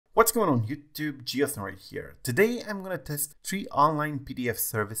What's going on YouTube? Geosn right here. Today I'm going to test 3 online PDF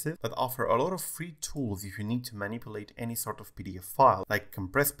services that offer a lot of free tools if you need to manipulate any sort of PDF file, like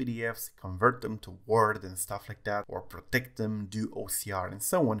compress PDFs, convert them to Word and stuff like that, or protect them, do OCR and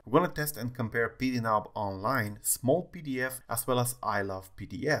so on. We're going to test and compare PDNob Online, Smallpdf, as well as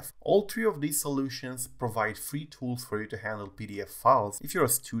iLovePDF. All 3 of these solutions provide free tools for you to handle PDF files if you're a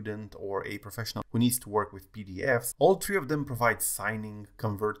student or a professional who needs to work with PDFs. All 3 of them provide signing,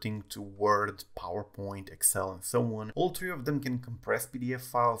 converting to Word, PowerPoint, Excel, and so on. All 3 of them can compress PDF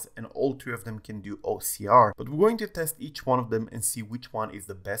files, and all 3 of them can do OCR. But we're going to test each one of them and see which one is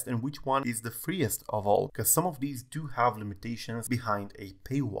the best and which one is the freest of all, because some of these do have limitations behind a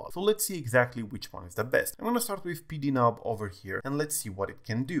paywall. So let's see exactly which one is the best. I'm going to start with PDNob over here and let's see what it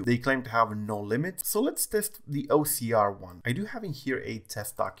can do. They claim to have no limit, so let's test the OCR one. I do have in here a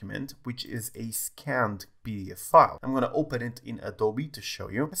test document, which is a scanned PDF file. I'm going to open it in Adobe to show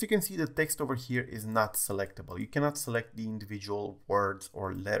you. As you can see, the text over here is not selectable. You cannot select the individual words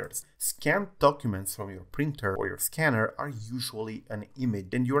or letters. Scanned documents from your printer or your scanner are usually an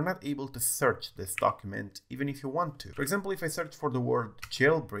image, and you are not able to search this document even if you want to. For example, if I search for the word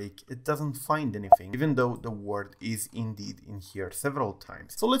jailbreak, it doesn't find anything, even though the word is indeed in here several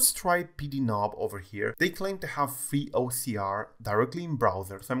times. So let's try PDNob over here. They claim to have free OCR directly in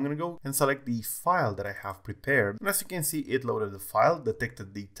browser. So I'm going to go and select the file that I have prepared, and as you can see, it loaded the file,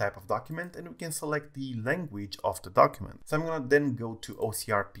 detected the type of document, and we can select the language of the document. So I'm going to then go to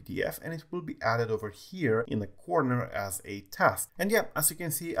OCR PDF, and it will be added over here in the corner as a task. And yeah, as you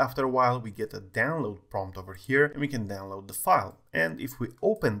can see, after a while we get a download prompt over here and we can download the file. And if we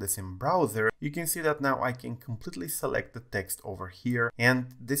open this in browser, you can see that now I can completely select the text over here, and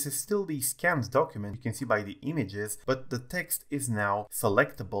this is still the scanned document, you can see by the images, but the text is now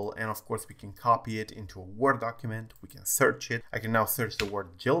selectable, and of course we can copy it into a Word document, we can search it. I can now search the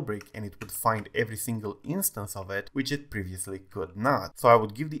word jailbreak and it would find every single instance of it, which it previously could not. So I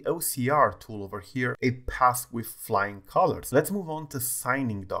would give the OCR tool over here a pass with flying colors. Let's move on to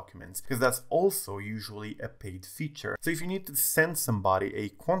signing documents, because that's also usually a paid feature. So if you need to send somebody a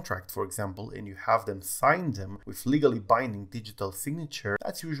contract, for example, and you have them sign them with legally binding digital signature,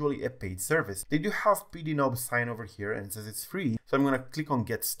 that's usually a paid service. They do have PDNob sign over here and it says it's free. So I'm going to click on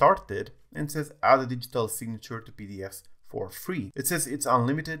get started, and it says add a digital signature to PDFs for free. It says it's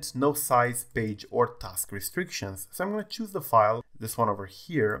unlimited, no size, page, or task restrictions. So I'm going to choose the file, this one over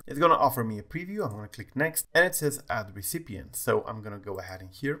here. It's going to offer me a preview. I'm going to click next, and it says add recipient. So I'm going to go ahead in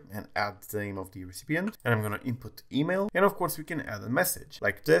here and add the name of the recipient, and I'm going to input email. And of course we can add a message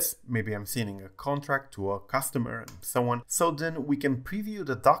like this. Maybe I'm sending a contract to a customer and so on. So then we can preview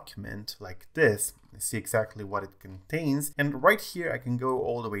the document like this, see exactly what it contains, and right here I can go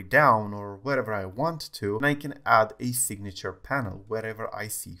all the way down or wherever I want to, and I can add a signature panel wherever I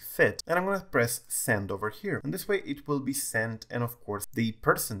see fit, and I'm going to press send over here, and this way it will be sent, and of course the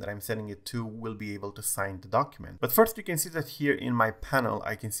person that I'm sending it to will be able to sign the document. But first you can see that here in my panel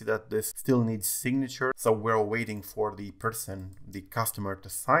I can see that this still needs signature, so we're waiting for the person, the customer, to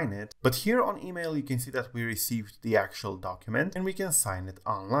sign it. But here on email you can see that we received the actual document and we can sign it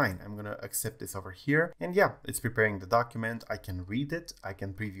online. I'm going to accept this over here, and yeah, it's preparing the document. I can read it, I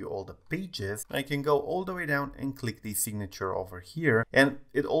can preview all the pages, I can go all the way down and click the signature over here, and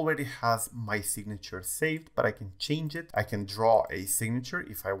it already has my signature saved, but I can change it. I can draw a signature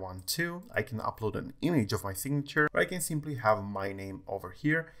if I want to, I can upload an image of my signature, or I can simply have my name over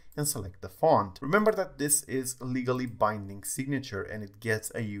here and select the font. Remember that this is a legally binding signature, and it gets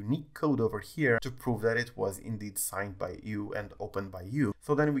a unique code over here to prove that it was indeed signed by you and opened by you.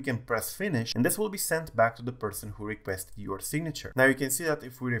 So then we can press finish, and this will be sent back to the person who requested your signature. Now you can see that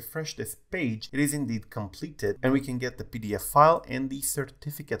if we refresh this page, it is indeed completed, and we can get the PDF file and the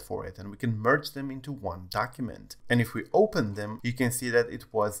certificate for it, and we can merge them into one document. And if we open them, you can see that it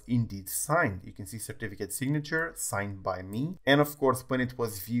was indeed signed. You can see certificate signature signed by me, and of course when it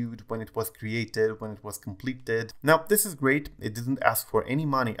was viewed, when it was created, when it was completed. Now this is great. It didn't ask for any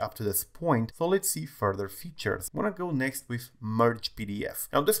money up to this point, so let's see further features. I'm gonna go next with merge PDF.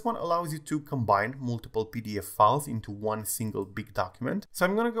 Now this one allows you to combine multiple PDF files into one single big document. So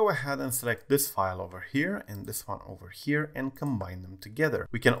I'm gonna go ahead and select this file over here and this one over here and combine them together.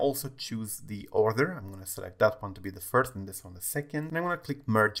 We can also choose the order. I'm gonna select that one to be the first and this one the second, and I'm gonna click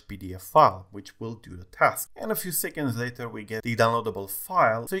merge PDF file, which will do the task. And a few seconds later we get the downloadable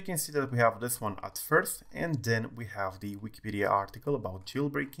file. So you can see that we have this one at first, and then we have the Wikipedia article about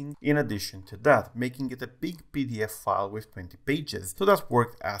jailbreaking in addition to that, making it a big PDF file with 20 pages. So that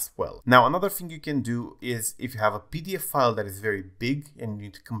worked as well. Now another thing you can do is if you have a PDF file that is very big and you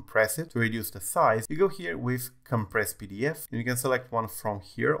need to compress it to reduce the size, you go here with compress PDF, and you can select one from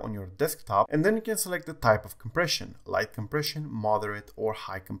here on your desktop, and then you can select the type of compression, light compression, moderate, or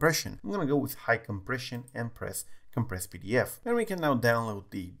high compression. I'm gonna go with high compression and press compress PDF. Then we can now download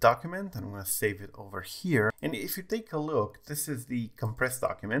the document, and I'm going to save it over here. And if you take a look, this is the compressed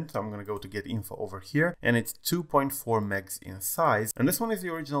document. So I'm going to go to get info over here, and it's 2.4 megs in size. And this one is the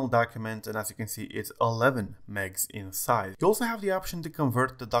original document, and as you can see, it's 11 megs in size. You also have the option to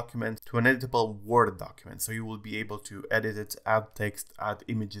convert the document to an editable Word document. So you will be able to edit it, add text, add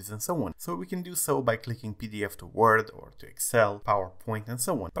images, and so on. So we can do so by clicking PDF to Word or to Excel, PowerPoint, and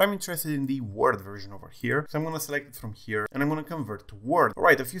so on. But I'm interested in the Word version over here. So I'm going to select it from here, and I'm going to convert to Word. All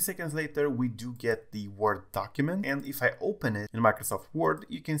right, a few seconds later, we do get the Word document. And if I open it in Microsoft Word,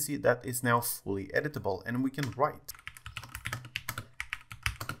 you can see that it's now fully editable, and we can write.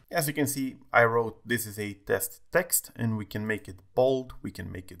 As you can see, I wrote this is a test text, and we can make it bold, we can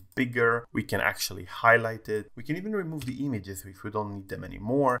make it bigger, we can actually highlight it, we can even remove the images if we don't need them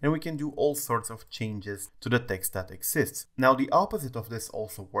anymore, and we can do all sorts of changes to the text that exists. Now the opposite of this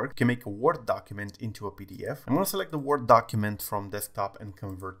also works. You can make a Word document into a PDF. I'm going to select the Word document from desktop and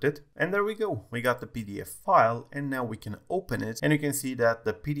convert it, and there we go. We got the PDF file, and now we can open it, and you can see that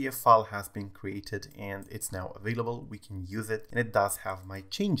the PDF file has been created and it's now available. We can use it, and it does have my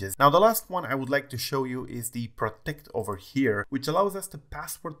changes. Now the last one I would like to show you is the protect over here, which allows us to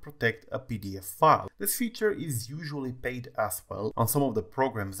password protect a PDF file. This feature is usually paid as well on some of the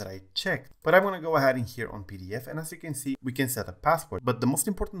programs that I checked, but I'm going to go ahead in here on PDF, and as you can see, we can set a password. But the most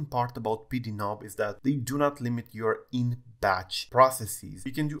important part about PDNob is that they do not limit your in-batch processes.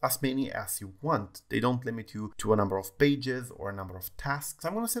 You can do as many as you want. They don't limit you to a number of pages or a number of tasks.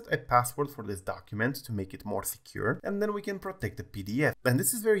 I'm going to set a password for this document to make it more secure, and then we can protect the PDF. And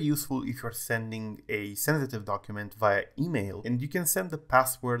this is very useful if you're sending a sensitive document via email, and you can send the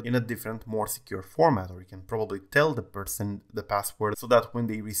password in a different, more secure format, or you can probably tell the person the password so that when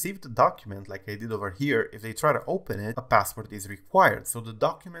they receive the document, like I did over here, if they try to open it, a password is required. So the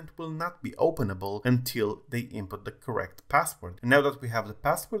document will not be openable until they input the correct password. And now that we have the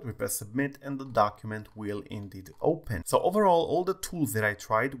password, we press submit, and the document will indeed open. So overall, all the tools that I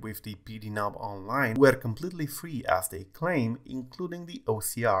tried with the PDNob online were completely free as they claim, including the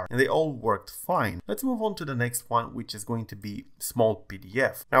OCR, and they all worked fine. Let's move on to the next one, which is going to be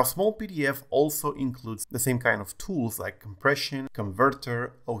Smallpdf. Now Smallpdf also includes the same kind of tools like compression,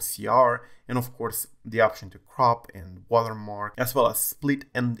 converter, OCR, and of course the option to crop and watermark, as well as split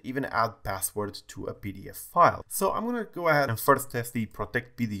and even add password to a PDF file. So I'm going to go ahead and first test the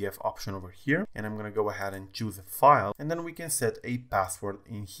protect PDF option over here, and I'm going to go ahead and choose a file, and then we can set a password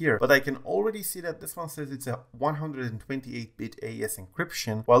in here. But I can already see that this one says it's a 128-bit AES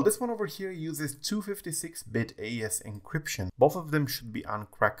encryption, while this one over here uses 256-bit AES encryption. Both of them should be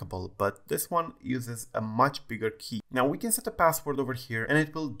uncrackable, but this one uses a much bigger key. Now we can set a password over here, and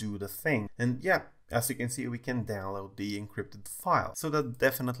it will do the thing. And yeah, as you can see, we can download the encrypted file. So that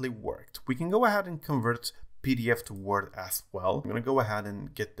definitely worked. We can go ahead and convert PDF to Word as well. I'm going to go ahead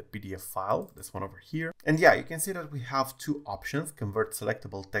and get the PDF file, this one over here. And yeah, you can see that we have two options: convert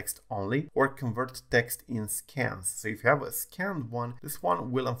selectable text only or convert text in scans. So if you have a scanned one, this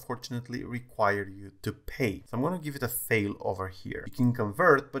one will unfortunately require you to pay. So I'm going to give it a fail over here. You can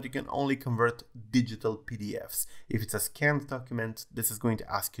convert, but you can only convert digital PDFs. If it's a scanned document, this is going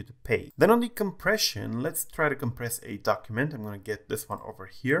to ask you to pay. Then on the compression, let's try to compress a document. I'm going to get this one over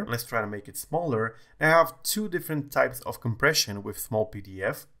here. Let's try to make it smaller. Now I have two different types of compression with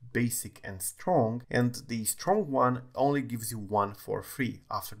Smallpdf: basic and strong, and the strong one only gives you one for free.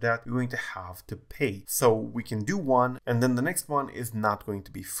 After that, you're going to have to pay. So we can do one, and then the next one is not going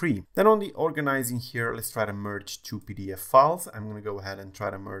to be free. Then on the organizing here, let's try to merge two PDF files. I'm going to go ahead and try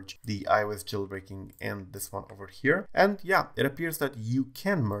to merge the iOS jailbreaking and this one over here. And yeah, it appears that you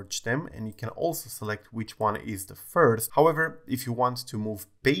can merge them, and you can also select which one is the first. However, if you want to move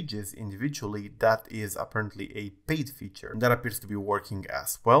pages individually, that is apparently a paid feature. That appears to be working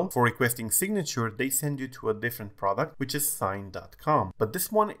as well. well. For requesting signature, they send you to a different product, which is sign.com. But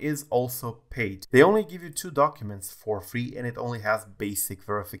this one is also paid. They only give you 2 documents for free and it only has basic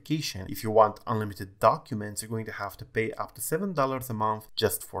verification. If you want unlimited documents, you're going to have to pay up to $7 a month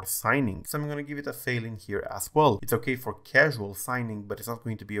just for signing. So I'm going to give it a fail in here as well. It's okay for casual signing, but it's not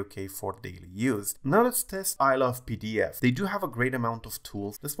going to be okay for daily use. Now let's test iLovePDF. They do have a great amount of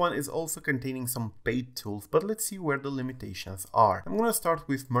tools. This one is also containing some paid tools, but let's see where the limitations are. I'm going to start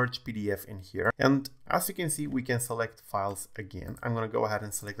with merge PDF in here. And as you can see, we can select files again. I'm going to go ahead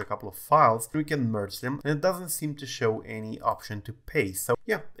and select a couple of files and we can merge them. And it doesn't seem to show any option to paste. So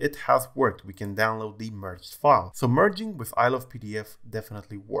yeah, it has worked. We can download the merged file. So merging with iLovePDF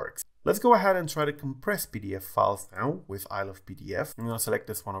definitely works. Let's go ahead and try to compress PDF files now with iLovePDF. I'm going to select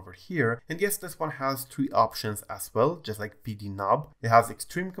this one over here. And yes, this one has 3 options as well, just like PDNob. It has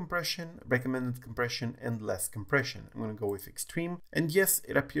extreme compression, recommended compression, and less compression. I'm going to go with extreme. And yes,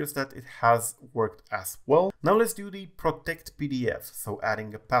 it appears that it has worked as well. Now let's do the protect PDF, so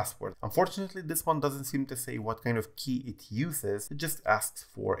adding a password. Unfortunately, this one doesn't seem to say what kind of key it uses. It just asks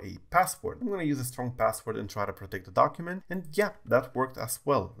for a password. I'm going to use a strong password and try to protect the document. And yeah, that worked as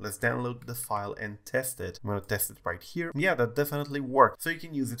well. Let's download the file and test it. I'm going to test it right here. Yeah, that definitely worked. So you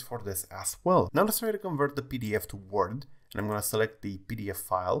can use it for this as well. Now let's try to convert the PDF to Word. And I'm going to select the PDF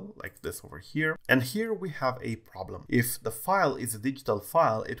file like this over here. And here we have a problem. If the file is a digital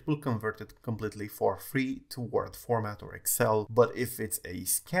file, it will convert it completely for free to Word format or Excel. But if it's a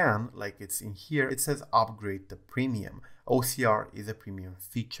scan, like it's in here, it says upgrade to premium. OCR is a premium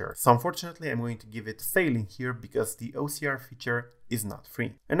feature. So unfortunately, I'm going to give it fail in here because the OCR feature is not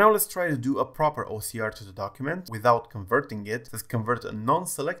free. And now let's try to do a proper OCR to the document without converting it. Let's convert a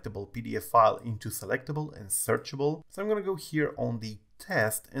non-selectable PDF file into selectable and searchable. So I'm going to go here on the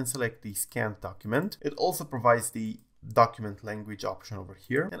test and select the scanned document. It also provides the document language option over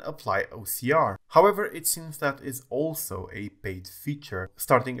here and apply OCR. However, it seems that is also a paid feature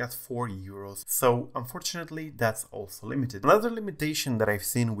starting at €4. So unfortunately, that's also limited. Another limitation that I've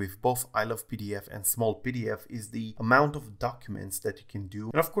seen with both iLovePDF and Smallpdf is the amount of documents that you can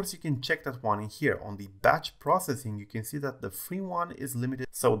do. And of course, you can check that one in here. On the batch processing, you can see that the free one is limited.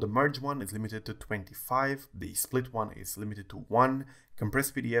 So the merge one is limited to 25. The split one is limited to 1.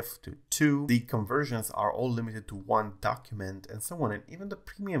 Compressed PDF to 2. The conversions are all limited to 1 document and so on. And even the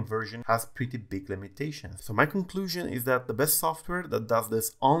premium version has pretty big limitations. So my conclusion is that the best software that does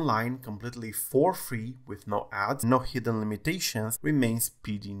this online completely for free with no ads, no hidden limitations remains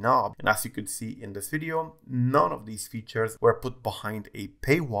PDNob. And as you could see in this video, none of these features were put behind a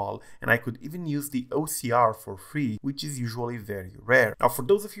paywall. And I could even use the OCR for free, which is usually very rare. Now, for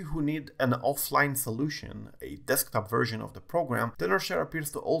those of you who need an offline solution, a desktop version of the program, Tenorshare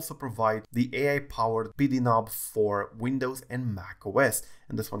appears to also provide the AI-powered PDNob for Windows and Mac OS.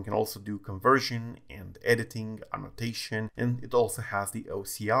 And this one can also do conversion and editing, annotation, and it also has the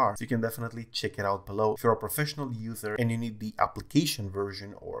OCR. So you can definitely check it out below if you're a professional user and you need the application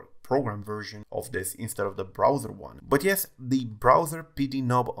version or program version of this instead of the browser one. But yes, the browser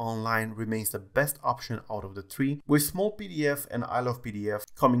PDNob online remains the best option out of the 3, with Smallpdf and iLovePDF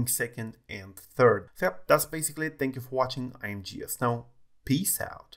coming second and third. So yeah, that's basically it. Thank you for watching. I'm GS Now. Peace out.